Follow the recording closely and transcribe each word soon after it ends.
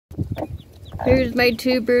Here's my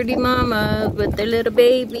two broody mamas with their little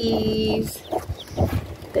babies.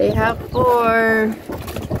 They have 4.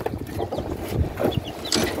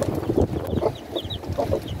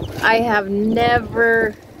 I have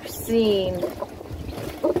never seen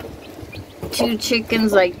 2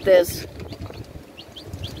 chickens like this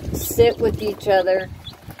sit with each other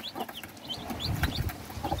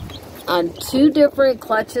on 2 different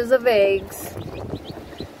clutches of eggs.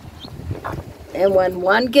 And when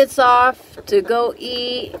one gets off to go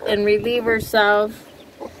eat and relieve herself,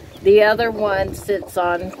 the other one sits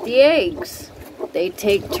on the eggs. They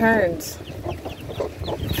take turns.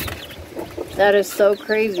 That is so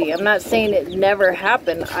crazy. I'm not saying it never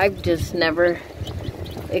happened. I've just never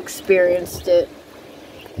experienced it.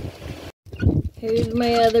 Here's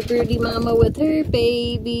my other broody mama with her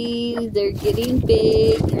babies. They're getting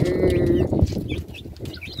bigger.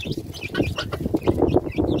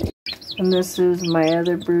 And this is my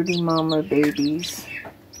other broody mama babies.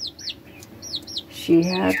 She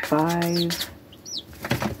had 5.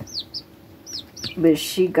 But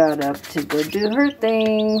she got up to go do her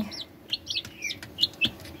thing.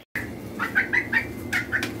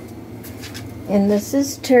 And this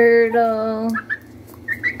is Turtle.